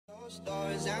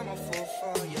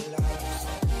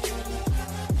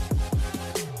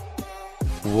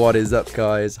What is up,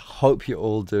 guys? Hope you're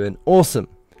all doing awesome.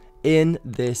 In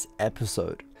this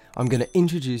episode, I'm going to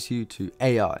introduce you to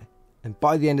AI, and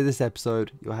by the end of this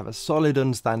episode, you'll have a solid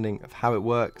understanding of how it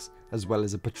works, as well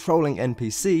as a patrolling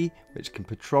NPC which can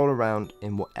patrol around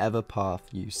in whatever path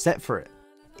you set for it.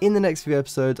 In the next few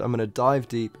episodes, I'm going to dive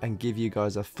deep and give you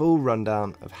guys a full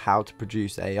rundown of how to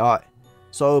produce AI.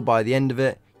 So by the end of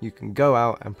it, you can go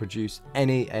out and produce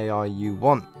any AI you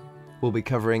want. We'll be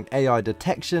covering AI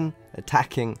detection,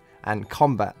 attacking, and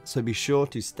combat, so be sure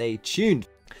to stay tuned.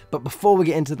 But before we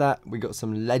get into that, we got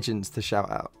some legends to shout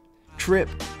out. Trip,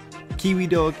 Kiwi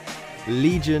Dog,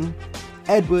 Legion,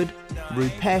 Edward,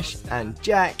 Rupesh, and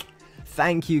Jack.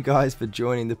 Thank you guys for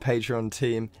joining the Patreon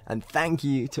team, and thank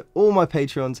you to all my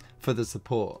patrons for the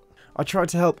support. I try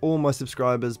to help all my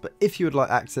subscribers, but if you would like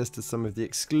access to some of the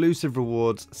exclusive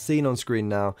rewards seen on screen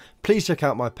now, please check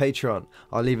out my Patreon.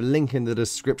 I'll leave a link in the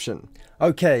description.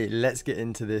 Okay, let's get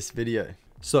into this video.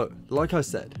 So, like I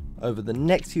said, over the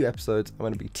next few episodes, I'm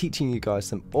going to be teaching you guys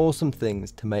some awesome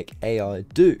things to make AI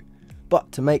do.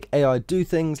 But to make AI do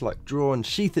things like draw and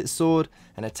sheath its sword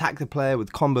and attack the player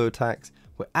with combo attacks,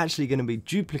 we're actually going to be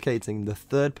duplicating the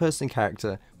third-person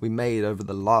character we made over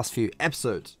the last few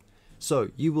episodes.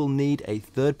 So you will need a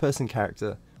third-person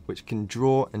character which can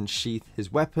draw and sheath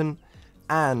his weapon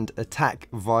and attack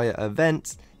via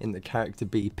events in the character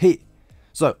BP.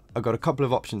 So I've got a couple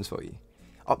of options for you.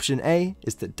 Option A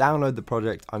is to download the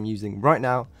project I'm using right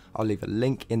now. I'll leave a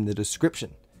link in the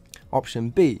description. Option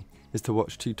B is to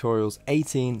watch tutorials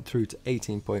 18 through to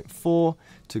 18.4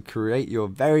 to create your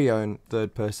very own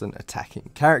third-person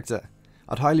attacking character.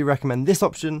 I'd highly recommend this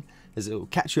option, as it will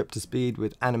catch you up to speed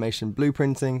with animation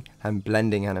blueprinting and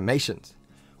blending animations.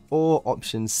 Or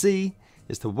option C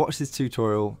is to watch this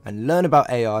tutorial and learn about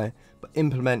AI, but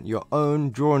implement your own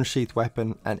draw and sheath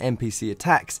weapon and NPC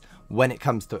attacks when it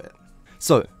comes to it.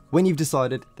 So when you've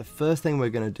decided, the first thing we're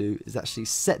going to do is actually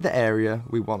set the area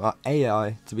we want our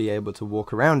AI to be able to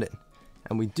walk around in.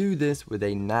 And we do this with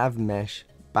a Nav Mesh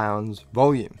Bounds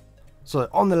volume. So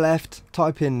on the left,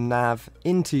 type in nav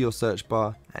into your search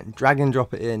bar and drag and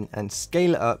drop it in and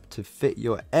scale it up to fit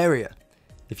your area.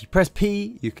 If you press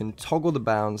P, you can toggle the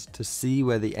bounds to see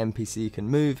where the NPC can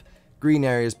move, green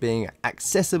areas being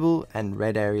accessible and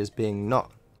red areas being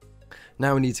not.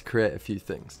 Now we need to create a few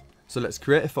things. So let's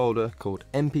create a folder called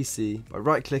NPC by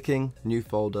right clicking, new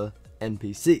folder,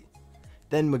 NPC.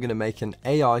 Then we're going to make an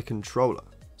AI controller.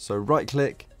 So right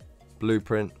click,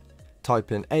 blueprint,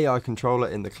 type in AI controller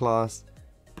in the class,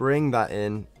 bring that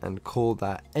in and call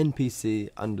that NPC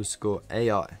underscore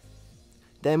AI.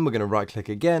 Then we're going to right click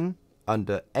again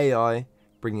under AI,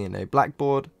 bring in a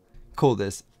blackboard, call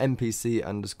this NPC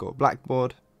underscore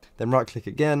blackboard. Then right click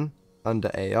again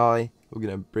under AI, we're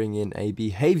going to bring in a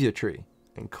behavior tree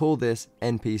and call this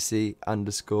NPC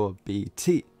underscore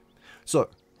BT. So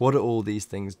what do all these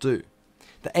things do?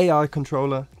 The AI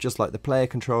controller, just like the player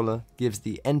controller, gives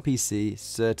the NPC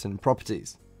certain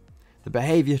properties. The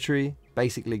behavior tree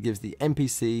basically gives the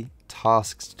NPC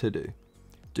tasks to do.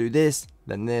 Do this,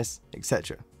 then this,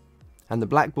 etc. And the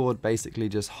blackboard basically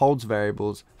just holds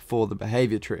variables for the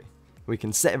behavior tree. We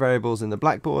can set variables in the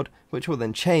blackboard, which will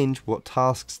then change what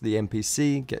tasks the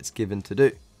NPC gets given to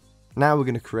do. Now we're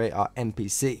going to create our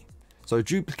NPC. So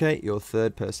duplicate your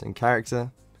third-person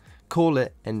character, call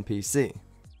it NPC.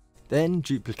 Then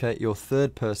duplicate your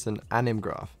third-person anim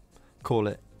graph, call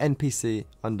it NPC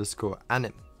underscore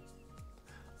anim.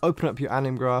 Open up your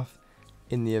anim graph.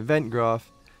 In the event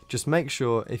graph, just make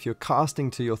sure if you're casting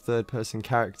to your third-person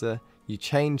character, you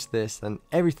change this and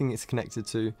everything it's connected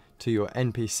to your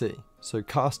NPC. So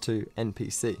cast to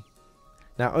NPC.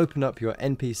 Now open up your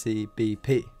NPC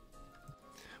BP.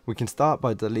 We can start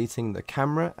by deleting the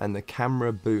camera and the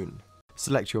camera boon.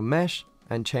 Select your mesh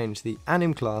and change the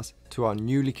anim class to our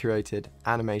newly created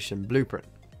animation blueprint.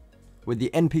 With the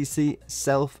NPC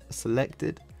self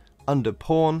selected, under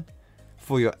pawn,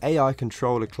 for your AI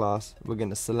controller class, we're going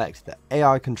to select the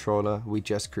AI controller we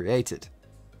just created.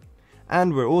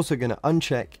 And we're also going to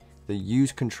uncheck the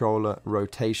use controller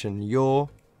rotation yaw,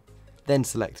 then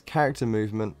select character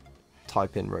movement,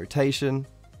 type in rotation,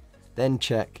 then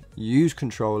check use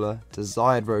controller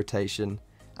desired rotation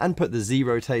and put the Z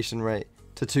rotation rate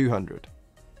to 200.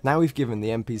 Now we've given the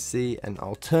NPC an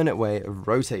alternate way of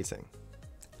rotating.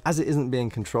 As it isn't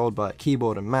being controlled by a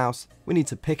keyboard and mouse, we need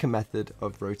to pick a method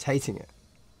of rotating it.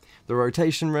 The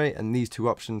rotation rate and these two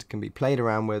options can be played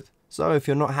around with, so if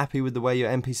you're not happy with the way your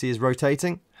NPC is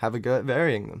rotating, have a go at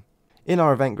varying them. In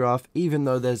our event graph, even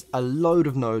though there's a load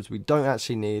of nodes we don't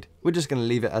actually need, we're just going to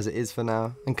leave it as it is for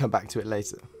now and come back to it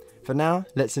later. For now,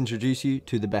 let's introduce you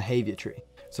to the behavior tree.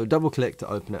 So double click to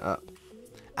open it up.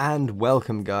 And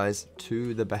welcome guys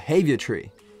to the behavior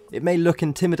tree. It may look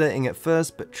intimidating at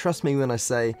first, but trust me when I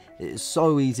say it is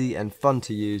so easy and fun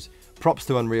to use. Props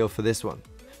to Unreal for this one.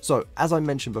 So as I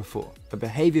mentioned before, a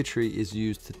behavior tree is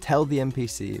used to tell the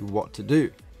NPC what to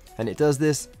do. And it does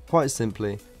this quite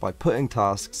simply by putting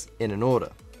tasks in an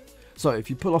order. So if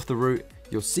you pull off the root,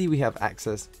 you'll see we have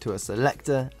access to a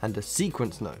selector and a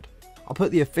sequence node. I'll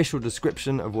put the official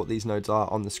description of what these nodes are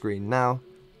on the screen now,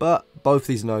 but both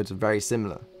these nodes are very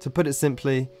similar. To put it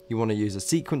simply, you want to use a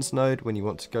sequence node when you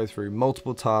want to go through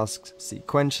multiple tasks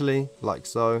sequentially, like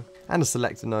so, and a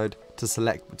selector node to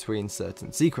select between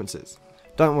certain sequences.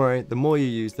 Don't worry, the more you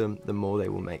use them, the more they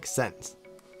will make sense.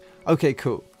 Okay,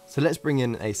 cool. So let's bring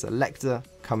in a selector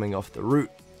coming off the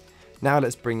root. Now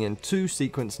let's bring in two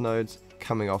sequence nodes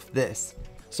coming off this.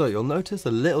 So you'll notice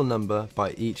a little number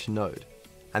by each node.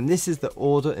 And this is the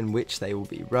order in which they will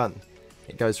be run.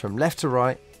 It goes from left to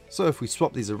right. So if we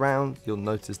swap these around, you'll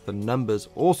notice the numbers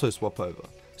also swap over.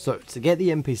 So to get the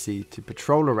NPC to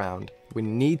patrol around, we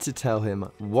need to tell him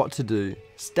what to do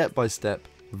step by step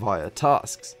via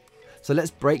tasks. So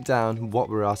let's break down what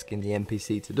we're asking the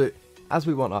NPC to do. As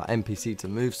we want our NPC to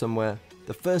move somewhere,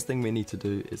 the first thing we need to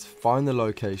do is find the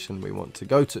location we want to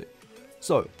go to.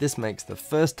 So this makes the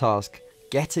first task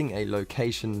getting a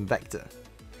location vector.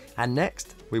 And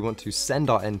next, we want to send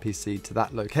our NPC to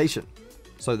that location.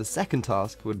 So the second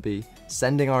task would be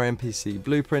sending our NPC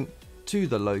blueprint to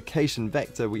the location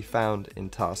vector we found in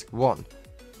task 1.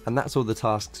 And that's all the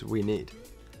tasks we need.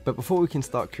 But before we can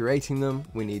start creating them,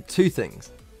 we need two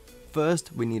things.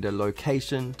 First, we need a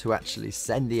location to actually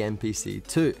send the NPC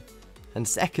to. And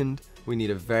second, we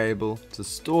need a variable to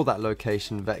store that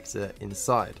location vector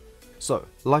inside. So,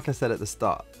 like I said at the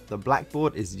start, the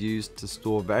blackboard is used to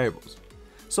store variables.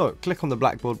 So, click on the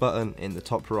blackboard button in the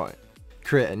top right.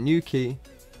 Create a new key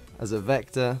as a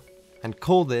vector and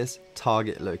call this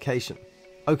target location.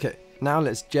 Okay, now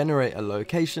let's generate a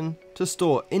location to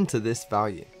store into this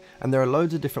value. And there are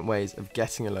loads of different ways of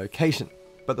getting a location,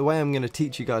 but the way I'm going to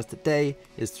teach you guys today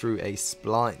is through a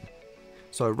spline.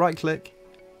 So right click,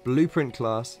 blueprint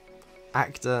class,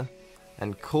 actor,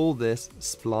 and call this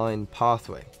Spline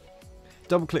Pathway.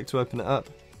 Double click to open it up.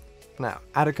 Now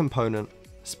add a component,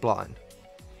 spline.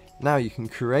 Now you can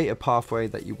create a pathway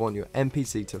that you want your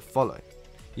NPC to follow.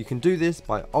 You can do this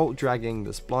by alt dragging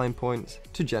the spline points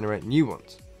to generate new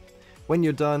ones. When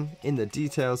you're done, in the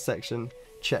details section,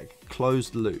 check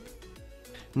closed loop.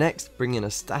 Next, bring in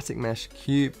a static mesh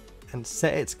cube and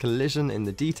set its collision in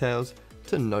the details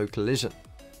to no collision.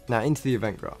 Now into the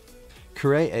event graph.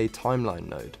 Create a timeline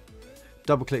node.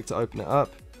 Double click to open it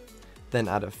up, then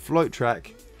add a float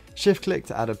track, shift click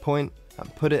to add a point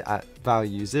and put it at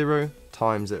value 0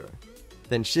 times 0.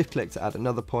 Then shift click to add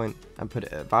another point and put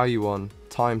it at value 1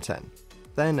 times 10.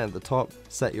 Then at the top,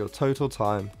 set your total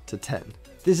time to 10.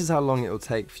 This is how long it will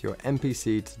take for your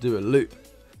NPC to do a loop.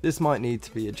 This might need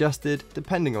to be adjusted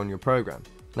depending on your program.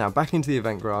 Now back into the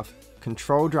event graph,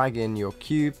 control drag in your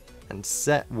cube and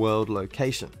set world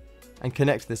location and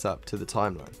connect this up to the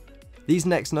timeline. These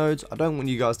next nodes, I don't want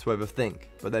you guys to overthink,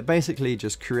 but they're basically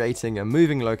just creating a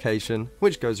moving location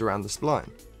which goes around the spline.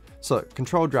 So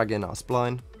control drag in our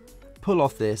spline, pull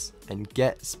off this and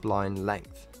get spline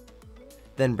length.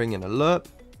 Then bring in a lerp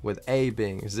with A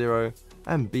being 0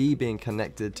 and B being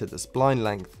connected to the spline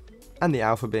length and the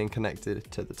alpha being connected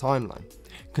to the timeline.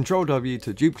 Control W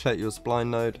to duplicate your spline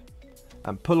node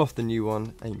and pull off the new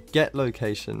one and get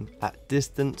location at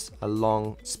distance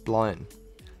along spline.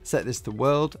 Set this to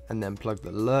world and then plug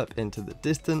the lerp into the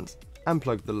distance and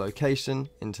plug the location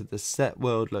into the set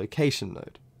world location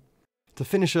node. To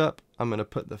finish up, I'm going to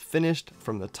put the finished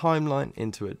from the timeline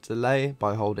into a delay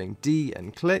by holding D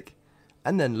and click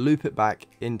and then loop it back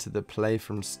into the play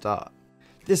from start.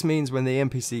 This means when the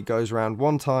NPC goes around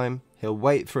one time, he'll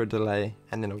wait for a delay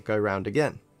and then he'll go round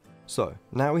again. So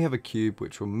now we have a cube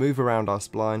which will move around our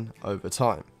spline over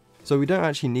time. So we don't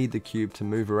actually need the cube to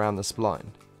move around the spline.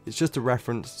 It's just a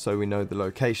reference so we know the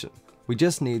location. We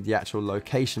just need the actual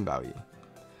location value.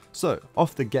 So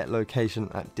off the get location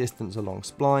at distance along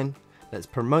spline, let's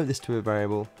promote this to a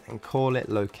variable and call it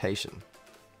location.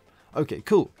 Okay,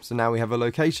 cool. So now we have a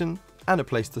location and a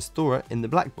place to store it in the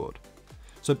blackboard.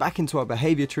 So back into our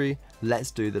behavior tree,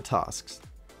 let's do the tasks.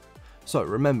 So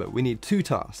remember, we need two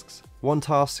tasks. One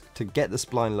task to get the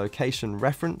spline location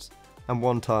reference and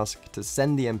one task to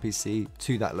send the NPC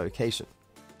to that location.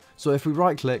 So if we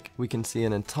right click, we can see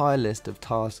an entire list of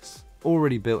tasks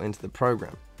already built into the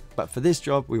program. But for this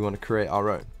job, we want to create our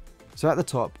own. So at the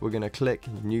top, we're going to click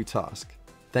new task,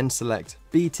 then select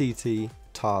BTT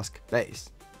task base.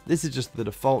 This is just the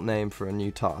default name for a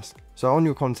new task. So on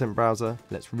your content browser,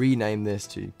 let's rename this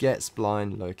to Get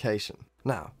Spline Location.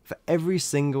 Now, for every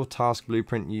single task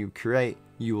blueprint you create,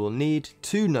 you will need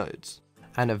two nodes: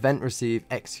 an event receive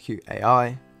execute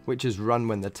AI, which is run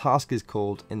when the task is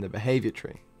called in the behavior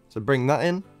tree. So bring that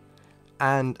in,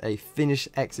 and a finish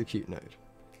execute node,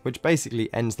 which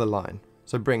basically ends the line.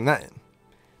 So bring that in.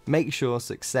 Make sure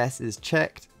success is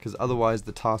checked, because otherwise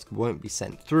the task won't be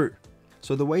sent through.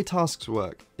 So the way tasks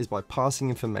work is by passing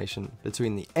information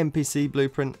between the NPC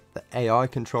blueprint, the AI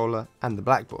controller, and the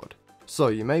blackboard. So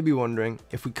you may be wondering,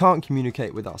 if we can't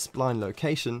communicate with our spline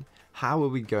location, how are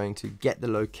we going to get the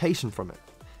location from it?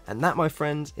 And that, my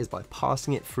friends, is by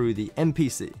passing it through the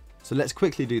NPC. So let's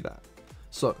quickly do that.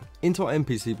 So into our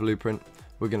NPC blueprint,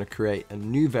 we're going to create a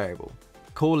new variable.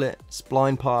 Call it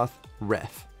Spline Path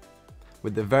Ref,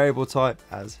 with the variable type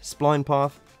as Spline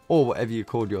Path, or whatever you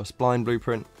called your spline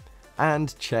blueprint,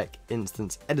 and check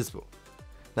instance editable.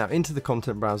 Now into the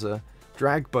content browser,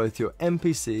 drag both your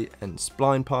NPC and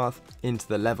spline path into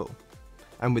the level.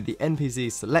 And with the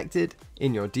NPC selected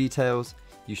in your details,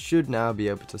 you should now be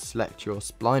able to select your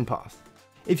spline path.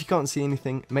 If you can't see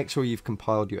anything, make sure you've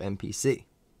compiled your NPC.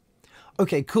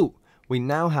 Okay, cool. We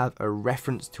now have a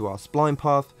reference to our spline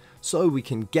path, so we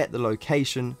can get the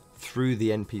location through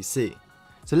the NPC.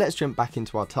 So let's jump back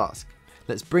into our task.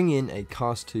 Let's bring in a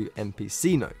cast2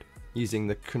 NPC node, using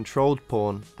the controlled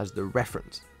pawn as the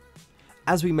reference.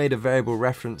 As we made a variable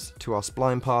reference to our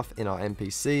spline path in our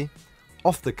NPC,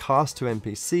 off the cast2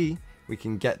 NPC, we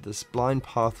can get the Spline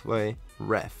Pathway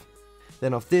ref.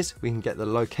 Then off this, we can get the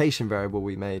location variable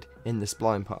we made in the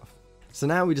spline path. So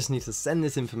now we just need to send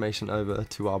this information over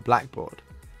to our blackboard,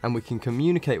 and we can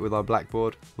communicate with our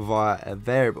blackboard via a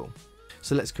variable.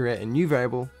 So let's create a new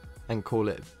variable and call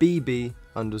it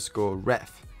bb_ref,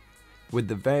 with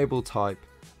the variable type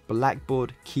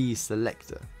blackboard key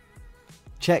selector.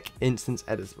 Check instance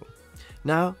editable.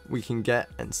 Now we can get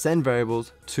and send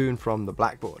variables to and from the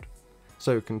blackboard.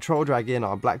 So control drag in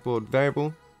our blackboard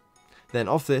variable. Then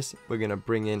off this, we're going to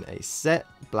bring in a set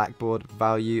blackboard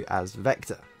value as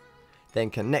vector. Then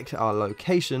connect our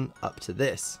location up to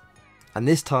this. And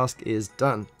this task is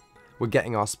done. We're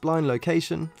getting our spline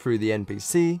location through the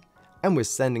NPC, and we're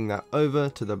sending that over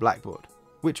to the blackboard,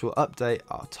 which will update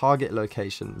our target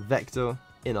location vector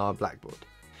in our blackboard.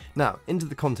 Now into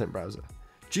the content browser,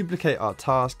 duplicate our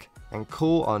task and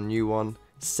call our new one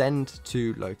send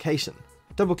to location.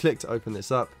 Double click to open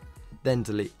this up, then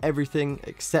delete everything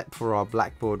except for our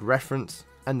blackboard reference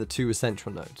and the two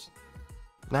essential nodes.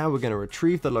 Now we're going to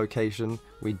retrieve the location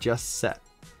we just set.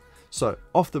 So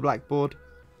off the blackboard,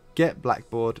 get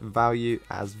blackboard value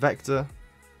as vector,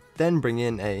 then bring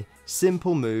in a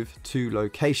simple move to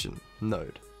location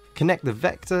node. Connect the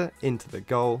vector into the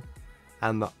goal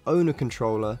and the owner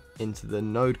controller into the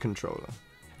node controller.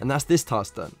 And that's this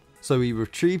task done. So we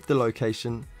retrieved the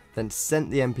location, then sent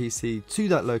the NPC to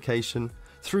that location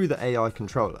through the AI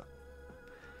controller.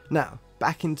 Now,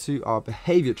 back into our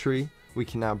behavior tree, we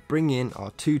can now bring in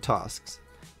our two tasks.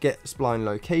 Get spline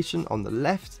location on the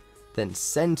left, then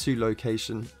send to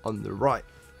location on the right.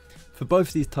 For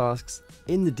both these tasks,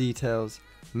 in the details,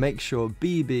 make sure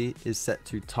BB is set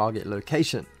to target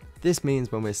location. This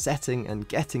means when we're setting and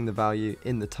getting the value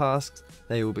in the tasks,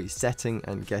 they will be setting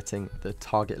and getting the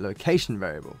target location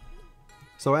variable.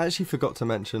 So I actually forgot to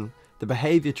mention, the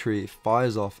behavior tree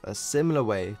fires off a similar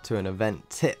way to an event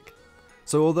tick.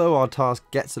 So although our task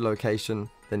gets a location,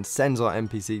 then sends our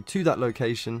NPC to that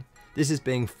location, this is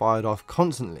being fired off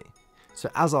constantly. So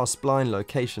as our spline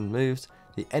location moves,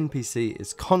 the NPC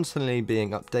is constantly being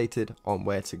updated on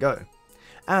where to go.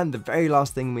 And the very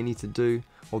last thing we need to do,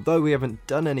 although we haven't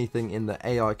done anything in the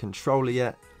AI controller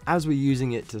yet, as we're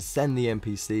using it to send the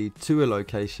NPC to a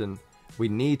location, we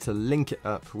need to link it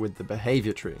up with the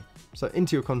behavior tree. So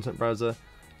into your content browser,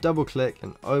 double click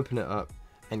and open it up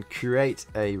and create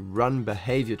a run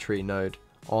behavior tree node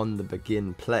on the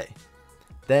begin play.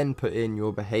 Then put in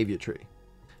your behavior tree.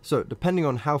 So depending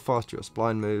on how fast your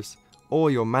spline moves, or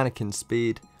your mannequin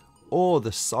speed, or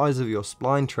the size of your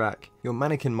spline track, your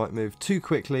mannequin might move too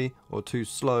quickly or too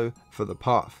slow for the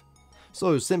path.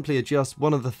 So simply adjust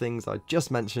one of the things I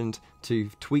just mentioned to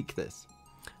tweak this.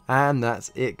 And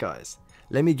that's it, guys.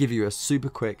 Let me give you a super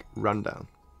quick rundown.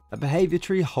 A behavior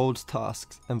tree holds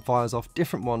tasks and fires off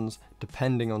different ones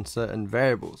depending on certain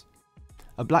variables.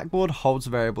 A blackboard holds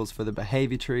variables for the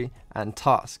behavior tree and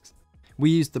tasks. We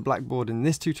used the blackboard in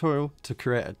this tutorial to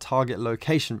create a target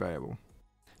location variable.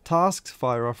 Tasks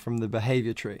fire off from the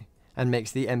behavior tree and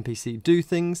makes the NPC do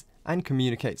things and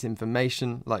communicates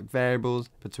information like variables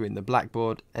between the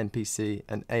blackboard, NPC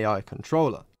and AI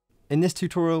controller. In this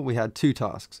tutorial we had two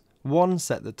tasks, One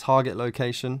set the target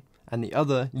location, and the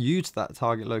other used that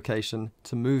target location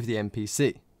to move the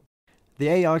NPC. The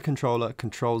AI controller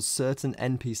controls certain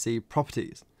NPC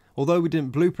properties. Although we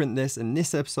didn't blueprint this in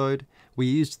this episode, we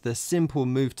used the simple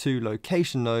move to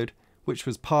location node, which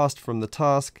was passed from the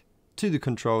task to the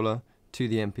controller to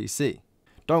the NPC.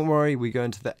 Don't worry, we go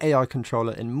into the AI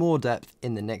controller in more depth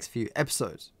in the next few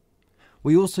episodes.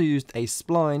 We also used a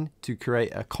spline to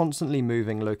create a constantly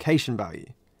moving location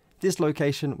value. This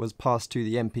location was passed to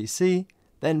the NPC,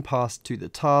 then passed to the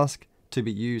task to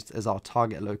be used as our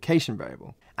target location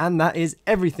variable. And that is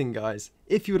everything, guys.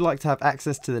 If you would like to have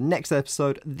access to the next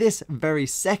episode this very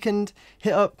second,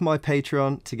 hit up my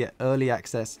Patreon to get early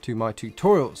access to my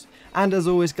tutorials. And as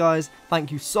always, guys,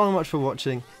 thank you so much for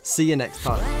watching. See you next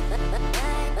time.